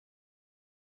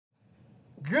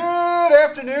Good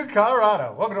afternoon,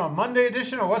 Colorado. Welcome to a Monday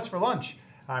edition of What's for Lunch.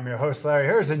 I'm your host, Larry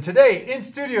Hers, and today in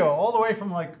studio, all the way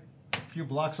from like a few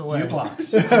blocks away. We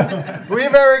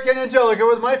have Eric and Angelica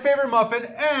with My Favorite Muffin,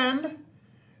 and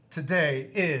today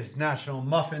is National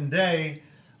Muffin Day.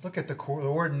 Look at the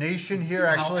coordination here,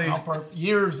 actually.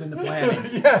 Years in the planning.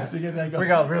 Yes, to get that going. We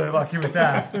got really lucky with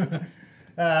that.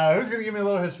 Who's going to give me a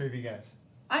little history of you guys?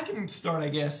 I can start, I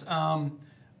guess.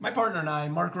 My partner and I,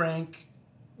 Mark Rank,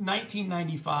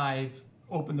 1995,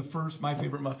 opened the first My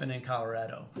Favorite Muffin in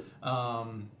Colorado.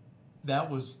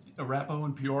 That was Arapahoe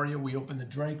and Peoria. We opened the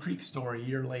Dry Creek store a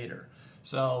year later.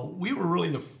 So we were really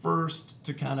the first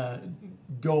to kind of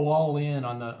go all in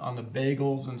on the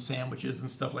bagels and sandwiches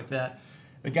and stuff like that.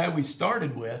 The guy we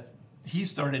started with, he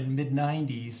started in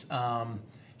mid-90s.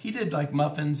 He did like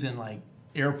muffins in like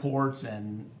airports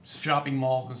and shopping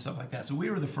malls and stuff like that. So we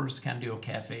were the first to kind of do a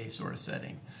cafe sort of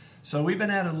setting. So we've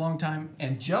been at it a long time.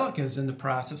 Angelica's in the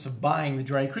process of buying the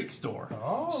Dry Creek store.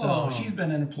 Oh. So she's been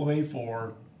an employee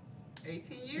for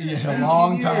 18 years. Yeah, a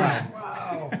long time.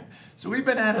 Wow. So we've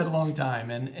been at it a long time,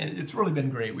 and it's really been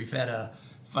great. We've had a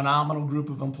phenomenal group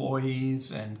of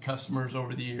employees and customers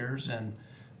over the years, and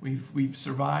we've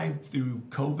survived through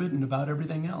COVID and about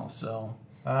everything else. So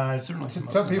certainly some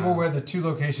tell ups and people downs. where the two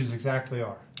locations exactly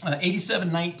are.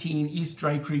 8719 East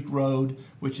Dry Creek Road,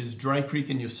 which is Dry Creek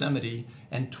in Yosemite,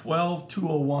 and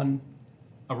 12201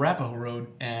 Arapahoe Road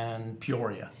and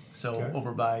Peoria. So Okay.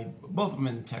 over by both of them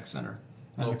in the tech center.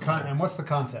 And what's the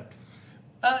concept?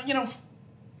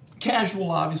 Casual,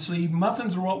 obviously.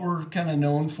 Muffins are what we're kind of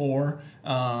known for.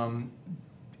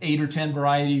 8 or 10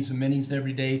 varieties of minis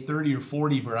every day, 30 or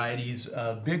 40 varieties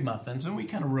of big muffins, and we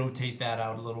kind of rotate that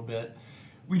out a little bit.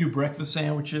 We do breakfast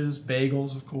sandwiches,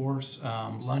 bagels, of course,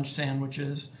 lunch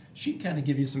sandwiches. She can kind of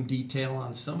give you some detail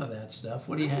on some of that stuff.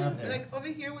 What do you have there? Like over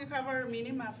here we have our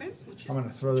mini muffins, which is I'm going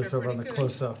to throw this over on the good.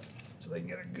 close-up so they can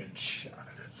get a good shot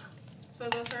at it. So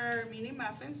those are our mini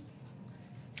muffins.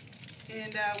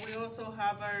 And we also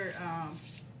have our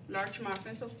large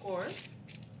muffins, of course.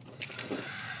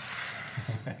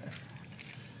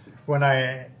 When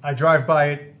I drive by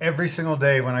it every single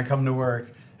day when I come to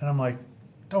work, and I'm like,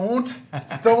 don't,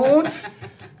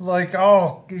 like,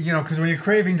 oh, because when you're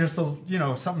craving just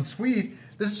something sweet,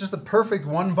 this is just the perfect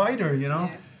one biter,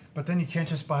 Yes. But then you can't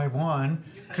just buy one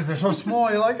because they're so small.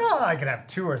 You're like, oh, I could have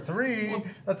 2 or 3.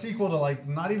 That's equal to like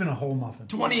not even a whole muffin.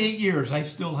 28 years, I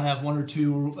still have 1 or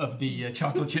 2 of the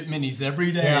chocolate chip minis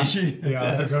every day. Yeah,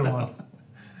 that's a good one.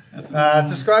 That's a good one.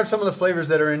 Describe some of the flavors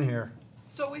that are in here.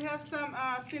 So we have some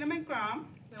cinnamon crumb,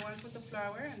 the ones with the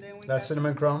flour, and then we That's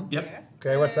cinnamon crumb? Yep. Yes.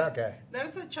 Okay, what's that guy? That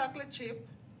is a chocolate chip,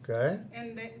 Okay.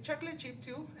 and then chocolate chip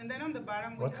too. And then on the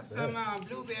bottom we What's have some this?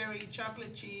 blueberry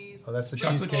chocolate cheese. Oh, that's the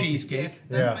Chocolate cheesecake. cheesecake. Yes,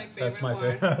 that's Yeah, my favorite that's my one.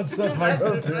 favorite. That's my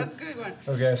go-to. That's a good one.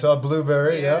 Okay, so a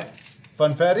blueberry, Yeah. yep.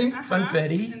 Funfetti?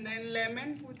 Funfetti. And then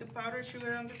lemon with the powdered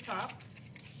sugar on the top.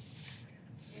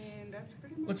 And that's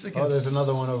pretty much What's the Oh, there's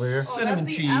another one over here. Oh, cinnamon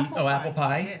that's the cheese. Apple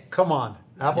pie. Yes. Come on,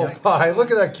 apple Yeah. pie.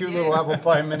 Look at that cute little Yes. apple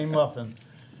pie mini muffin.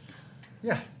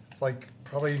 Yeah, it's like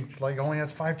probably like only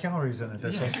has 5 calories in it.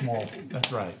 They're so small.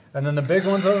 That's right. And then the big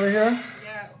ones over here.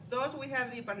 Yeah, those we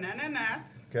have the banana nut.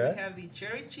 Okay. We have the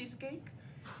cherry cheesecake,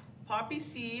 poppy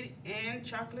seed, and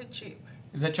chocolate chip.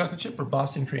 Is that chocolate chip or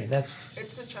Boston cream? That's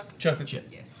It's a chocolate chocolate chip.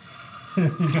 Yes. You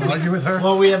can argue with her.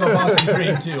 Well, we have a Boston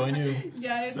cream too. I knew.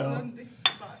 Yeah, it's So- on this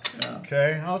box.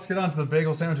 Okay, now let's get on to the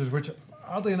bagel sandwiches, which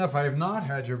oddly enough I have not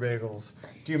had your bagels.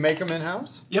 Do you make them in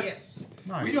house? Yep. Yes.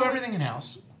 Nice. We do everything in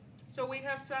house. So we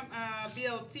have some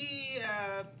BLT,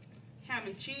 ham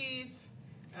and cheese,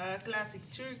 classic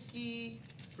turkey,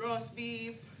 roast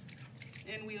beef,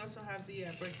 and we also have the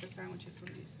breakfast sandwiches on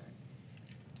this side.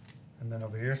 And then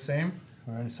over here, same.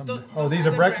 All right, something. Those Oh, these are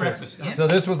are the breakfast. breakfast, yes. So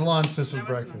this was lunch. This was That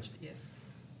was breakfast. lunch, yes.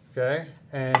 Okay,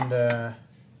 and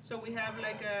So we have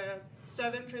like a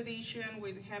southern tradition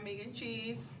with ham, egg, and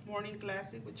cheese, morning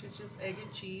classic, which is just egg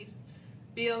and cheese,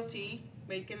 BLT,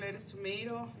 bacon, lettuce,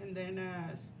 tomato, and then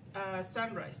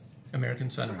sunrise. American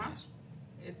Sunrise.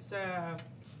 It's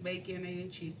bacon, egg,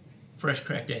 and cheese. Fresh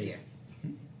cracked egg. Yes.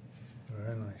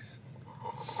 very nice.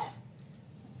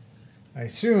 I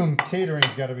assume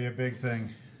catering's got to be a big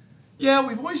thing. Yeah,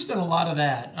 we've always done a lot of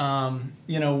that.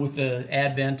 With the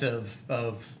advent of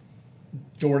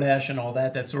DoorDash and all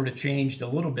that, that sort of changed a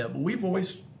little bit. But we've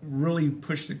always really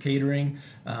pushed the catering.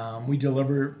 We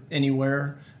deliver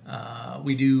anywhere.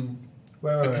 We do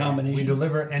a combination. We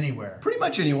deliver anywhere. Pretty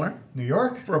much anywhere New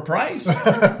York? for a price.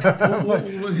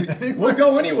 we'll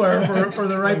go anywhere for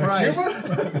the right price.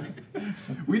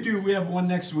 We have one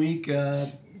next week.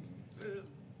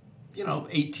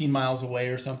 18 miles away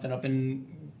or something up in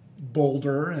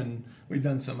Boulder, and we've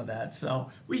done some of that. So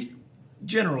we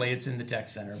generally it's in the tech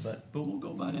center, but we'll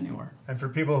go about anywhere. And for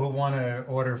people who want to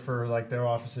order for like their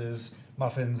offices,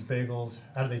 muffins, bagels,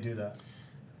 how do they do that?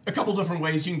 A couple different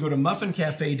ways. You can go to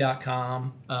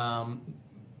muffincafe.com.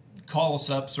 Call us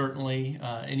up, certainly,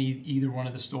 either one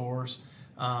of the stores.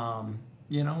 And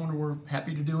we're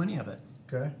happy to do any of it.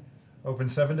 Okay. Open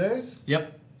 7 days?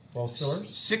 Yep. Both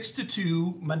stores? 6 to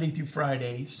 2, Monday through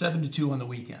Friday, 7 to 2 on the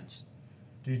weekends.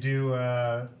 Do you do,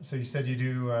 so you said you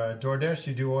do DoorDash,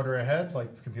 you do order ahead?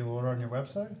 Like, can people order on your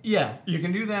website? Yeah, you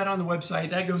can do that on the website.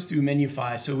 That goes through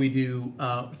Menufy. So we do,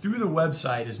 through the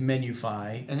website is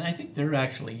Menufy. And I think they're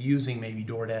actually using maybe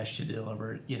DoorDash to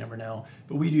deliver it. You never know.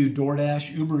 But we do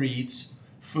DoorDash, Uber Eats,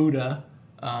 Fuda,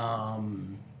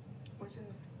 What's it?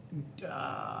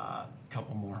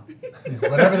 Couple more.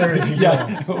 Whatever there is, you do.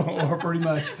 Or pretty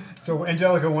much. So,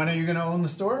 Angelica, when are you going to own the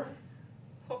store?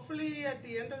 Hopefully at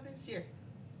the end of this year.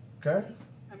 Okay.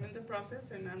 I'm in the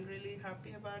process, and I'm really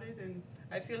happy about it, and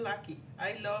I feel lucky.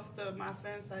 I love the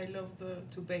muffins. I love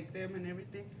to bake them and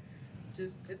everything.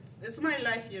 Just it's my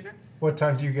life, you know. What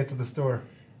time do you get to the store?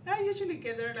 I usually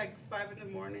get there like 5 in the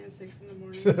morning, 6 in the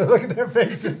morning. Look at their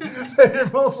faces. They're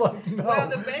both like, no. Well,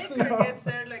 the baker gets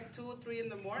there like 2 or 3 in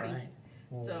the morning. Right.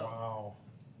 So. Wow.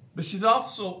 But she's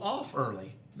also off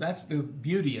early. That's the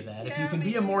beauty of that. If you Yeah, can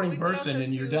be a morning person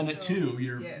and you're done at 2,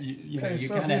 you're yes. you Okay,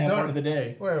 so kind if of you're have part of the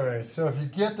day. Wait. So if you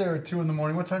get there at 2 in the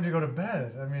morning, what time do you go to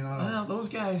bed? I mean, I don't know. Those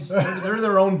guys, they're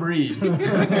their own breed.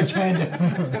 Kind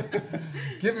of.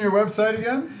 Give me your website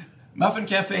again.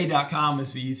 Muffincafe.com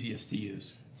is the easiest to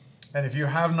use. And if you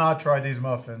have not tried these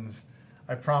muffins,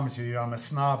 I promise you, I'm a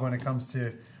snob when it comes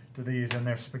to these, and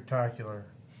they're spectacular.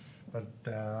 But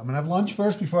I'm going to have lunch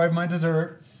first before I have my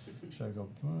dessert. Should I go?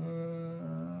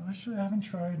 Actually, I haven't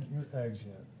tried your eggs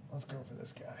yet. Let's go for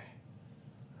this guy.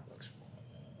 That looks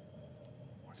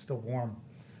it's still warm.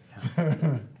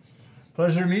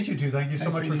 Pleasure to meet you two. Thank you so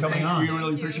much for coming on. We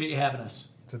really appreciate you having us.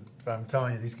 I'm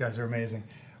telling you, these guys are amazing.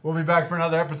 We'll be back for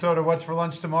another episode of What's for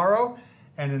Lunch tomorrow.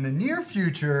 And in the near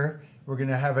future, we're going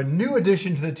to have a new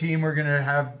addition to the team. We're going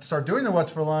to start doing the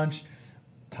What's for Lunch.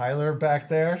 Tyler back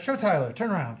there. Show Tyler.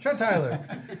 Turn around. Show Tyler.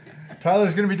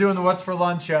 Tyler's going to be doing the What's for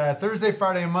Lunch Thursday,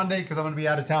 Friday, and Monday because I'm going to be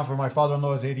out of town for my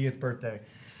father-in-law's 80th birthday.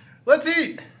 Let's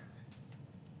eat.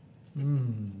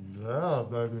 Yeah,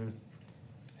 baby.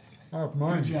 Oh,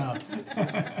 mine. Good job.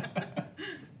 That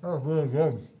was really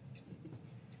good.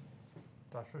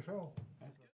 That's for sure.